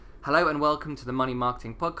Hello and welcome to the Money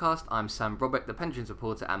Marketing Podcast. I'm Sam Robeck, the pensions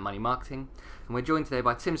reporter at Money Marketing, and we're joined today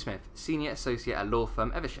by Tim Smith, Senior Associate at law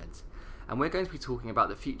firm Eversheds, and we're going to be talking about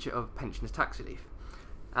the future of pensioners' tax relief.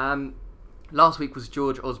 Last week was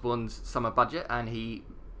George Osborne's summer budget, and he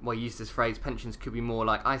used this phrase, pensions could be more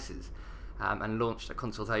like ISAs, and launched a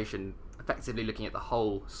consultation effectively looking at the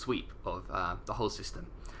whole sweep of the whole system.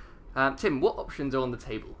 Tim, what options are on the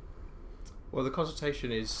table? Well, the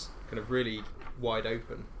consultation is kind of really wide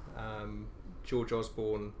open. George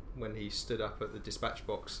Osborne, when he stood up at the dispatch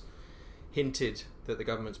box, hinted that the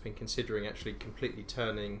government's been considering actually completely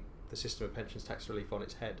turning the system of pensions tax relief on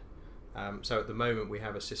its head. So at the moment we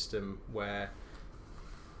have a system where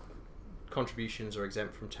contributions are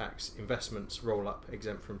exempt from tax, investments roll up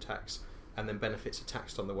exempt from tax, and then benefits are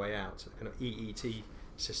taxed on the way out, a kind of EET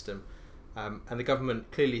system. And the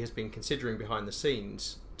government clearly has been considering behind the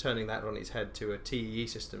scenes turning that on its head to a TEE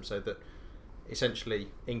system, so that essentially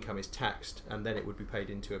income is taxed and then it would be paid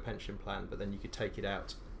into a pension plan, but then you could take it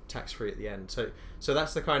out tax-free at the end. So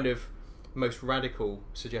that's the kind of most radical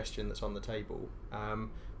suggestion that's on the table.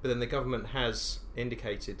 But then the government has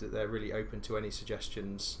indicated that they're really open to any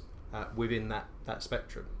suggestions within that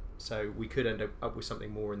spectrum. So we could end up with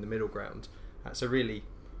something more in the middle ground. So really,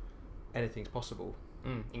 anything's possible.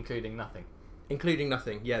 Including nothing. Including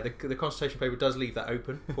nothing, yeah. The consultation paper does leave that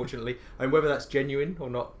open, fortunately. And whether that's genuine or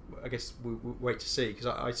not, I guess we'll wait to see, because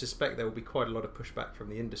I suspect there will be quite a lot of pushback from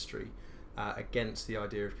the industry against the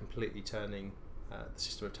idea of completely turning the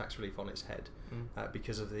system of tax relief on its head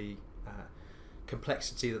because of the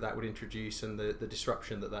complexity that would introduce and the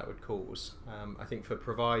disruption that would cause. I think for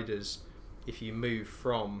providers, if you move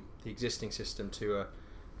from the existing system to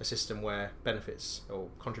a system where benefits or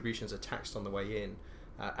contributions are taxed on the way in,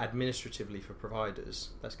 administratively for providers,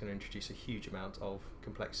 that's going to introduce a huge amount of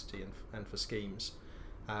complexity and for schemes.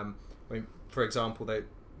 I mean, for example,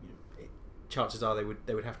 chances are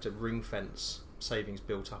they would have to ring fence savings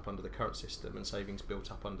built up under the current system and savings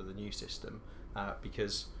built up under the new system,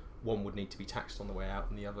 because one would need to be taxed on the way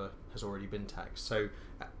out and the other has already been taxed. So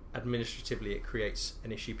administratively it creates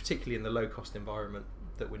an issue, particularly in the low cost environment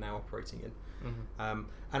that we're now operating in.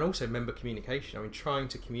 And also member communication. I mean, trying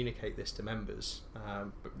to communicate this to members,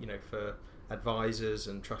 for advisors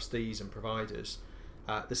and trustees and providers,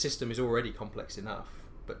 the system is already complex enough,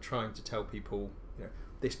 but trying to tell people,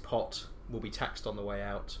 this pot will be taxed on the way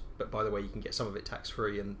out, but by the way, you can get some of it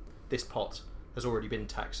tax-free, and this pot has already been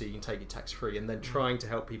taxed, so you can take it tax-free, and then trying to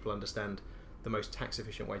help people understand the most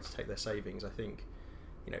tax-efficient way to take their savings, I think,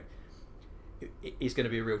 is going to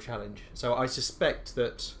be a real challenge. So I suspect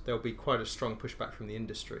that there'll be quite a strong pushback from the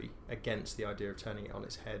industry against the idea of turning it on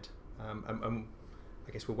its head. And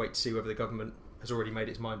I guess we'll wait to see whether the government has already made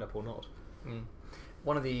its mind up or not.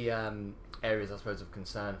 One of the areas, I suppose, of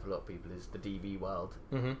concern for a lot of people is the DB world.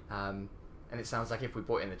 And it sounds like if we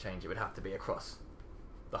brought in the change, it would have to be across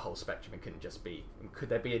the whole spectrum. It couldn't just be... Could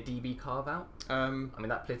there be a DB carve-out? I mean,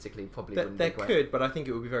 that politically probably wouldn't be great. There could, but I think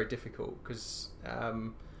it would be very difficult, because...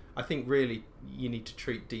 I think really you need to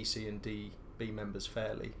treat DC and DB members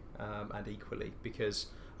fairly and equally, because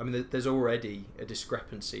there's already a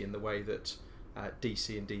discrepancy in the way that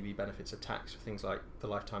DC and DB benefits are taxed for things like the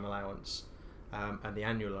lifetime allowance and the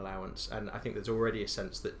annual allowance, and I think there's already a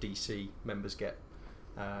sense that DC members get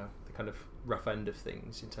the kind of rough end of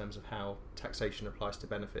things in terms of how taxation applies to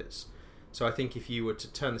benefits. So I think if you were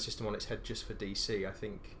to turn the system on its head just for DC, I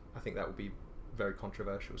think that would be very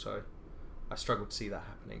controversial. So I struggle to see that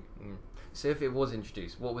happening. So if it was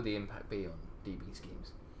introduced, what would the impact be on DB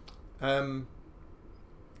schemes? I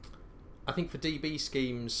think for DB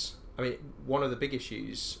schemes, one of the big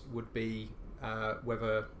issues would be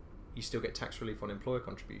whether you still get tax relief on employer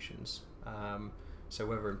contributions. So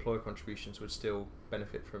whether employer contributions would still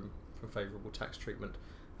benefit from favourable tax treatment,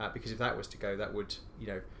 because if that was to go, that would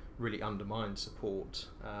really undermine support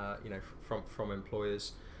from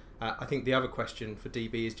employers. I think the other question for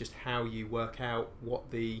DB is just how you work out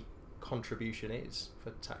what the contribution is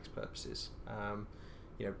for tax purposes.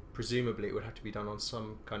 Presumably it would have to be done on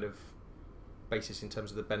some kind of basis in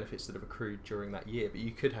terms of the benefits that have accrued during that year, but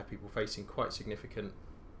you could have people facing quite significant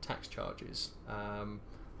tax charges,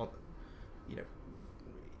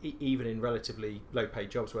 even in relatively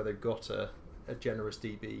low-paid jobs where they've got a generous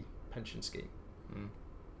DB pension scheme.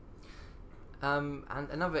 And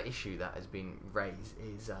another issue that has been raised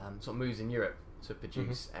is sort of moves in Europe to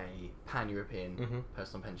produce a pan-European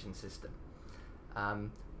personal pension system.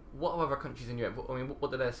 What are other countries in Europe?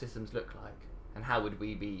 What do their systems look like, and how would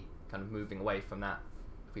we be kind of moving away from that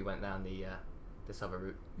if we went down this other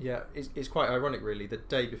route? Yeah, it's quite ironic, really. The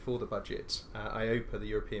day before the budget, EIOPA, the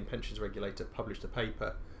European Pensions Regulator, published a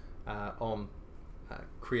paper on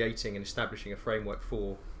creating and establishing a framework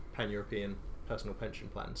for pan-European personal pension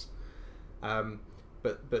plans.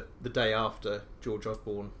 But the day after, George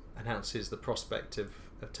Osborne announces the prospect of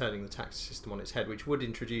turning the tax system on its head, which would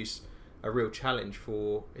introduce a real challenge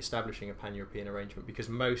for establishing a pan-European arrangement, because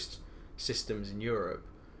most systems in Europe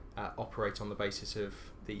operate on the basis of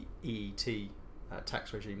the EET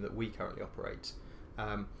tax regime that we currently operate.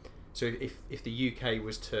 So if the UK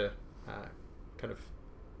was to kind of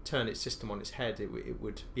turn its system on its head, it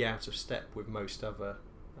would be out of step with most other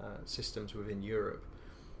systems within Europe,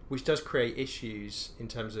 which does create issues in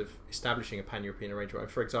terms of establishing a pan-European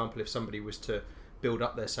arrangement. For example, if somebody was to build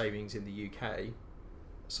up their savings in the UK,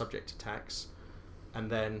 subject to tax, and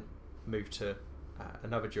then move to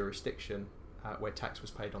another jurisdiction where tax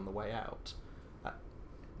was paid on the way out,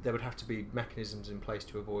 there would have to be mechanisms in place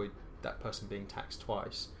to avoid that person being taxed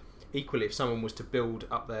twice. Equally, if someone was to build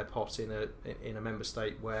up their pot in a member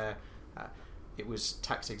state where it was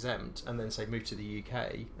tax exempt, and then say move to the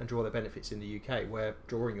UK and draw their benefits in the UK where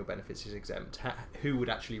drawing your benefits is exempt, who would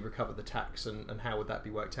actually recover the tax, and how would that be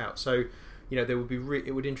worked out? So, there would be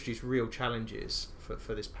it would introduce real challenges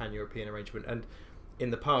for this pan-European arrangement. And in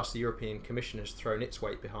the past, the European Commission has thrown its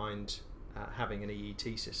weight behind having an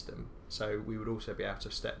EET system, so we would also be out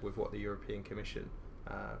of step with what the European Commission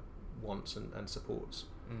wants and supports.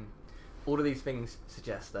 All of these things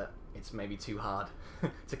suggest that it's maybe too hard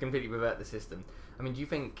to completely revert the system. I mean, do you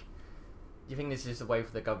think this is just a way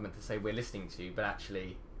for the government to say we're listening to you, but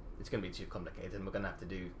actually it's going to be too complicated and we're going to have to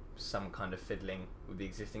do some kind of fiddling with the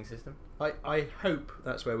existing system? I hope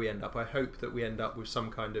that's where we end up. I hope that we end up with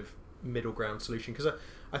some kind of middle ground solution, because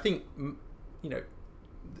I think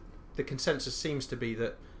the consensus seems to be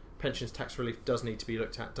that pensions tax relief does need to be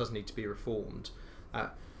looked at, does need to be reformed.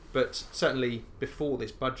 But certainly before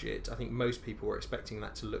this budget, I think most people were expecting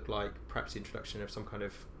that to look like perhaps the introduction of some kind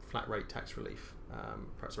of flat rate tax relief,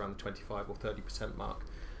 perhaps around the 25 or 30% mark.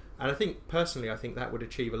 And I think that would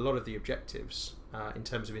achieve a lot of the objectives in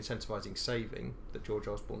terms of incentivising saving that George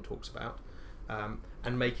Osborne talks about,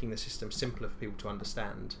 and making the system simpler for people to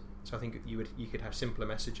understand. So I think you could have simpler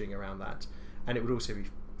messaging around that, and it would also be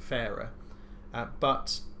fairer.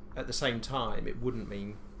 But at the same time, it wouldn't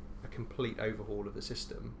mean a complete overhaul of the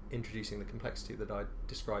system, introducing the complexity that I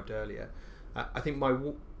described earlier. I think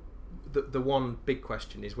the one big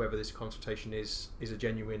question is whether this consultation is a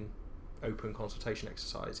genuine open consultation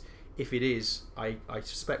exercise. If it is, I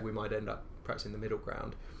suspect we might end up perhaps in the middle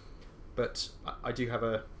ground. But I do have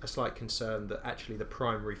a slight concern that actually the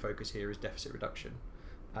primary focus here is deficit reduction,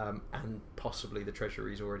 and possibly the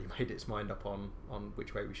Treasury's already made its mind up on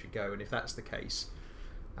which way we should go. And if that's the case,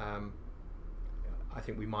 I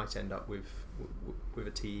think we might end up with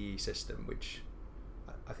a TEE system, which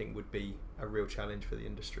I think would be a real challenge for the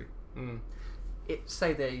industry.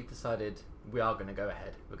 Say they decided we are going to go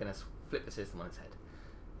ahead, we're going to flip the system on its head.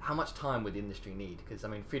 How much time would the industry need? Because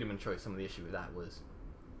freedom and choice, some of the issue with that was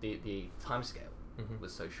the timescale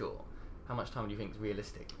was so short. How much time do you think is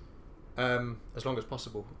realistic? As long as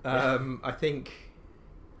possible. I think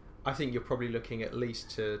you're probably looking at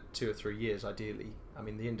least to 2 or 3 years, ideally. I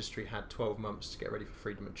mean, the industry had 12 months to get ready for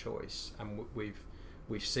freedom and choice, and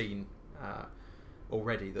we've seen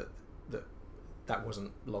already that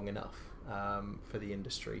wasn't long enough for the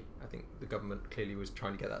industry. I think the government clearly was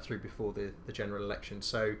trying to get that through before the general election.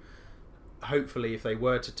 So hopefully, if they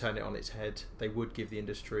were to turn it on its head, they would give the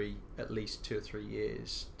industry at least 2 or 3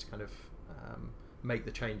 years to kind of make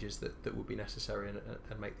the changes that would be necessary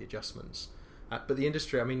and make the adjustments. But the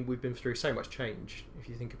industry, we've been through so much change. If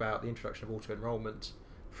you think about the introduction of auto-enrolment,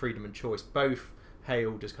 freedom and choice, both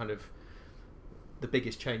hailed as kind of the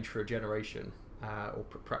biggest change for a generation, or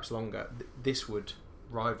perhaps longer. This would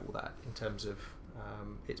rival that in terms of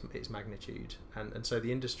its magnitude. And so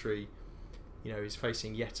the industry, is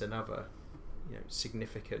facing yet another,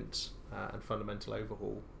 significant and fundamental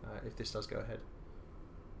overhaul if this does go ahead.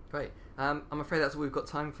 Great. I'm afraid that's all we've got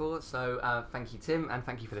time for. So thank you, Tim, and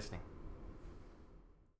thank you for listening.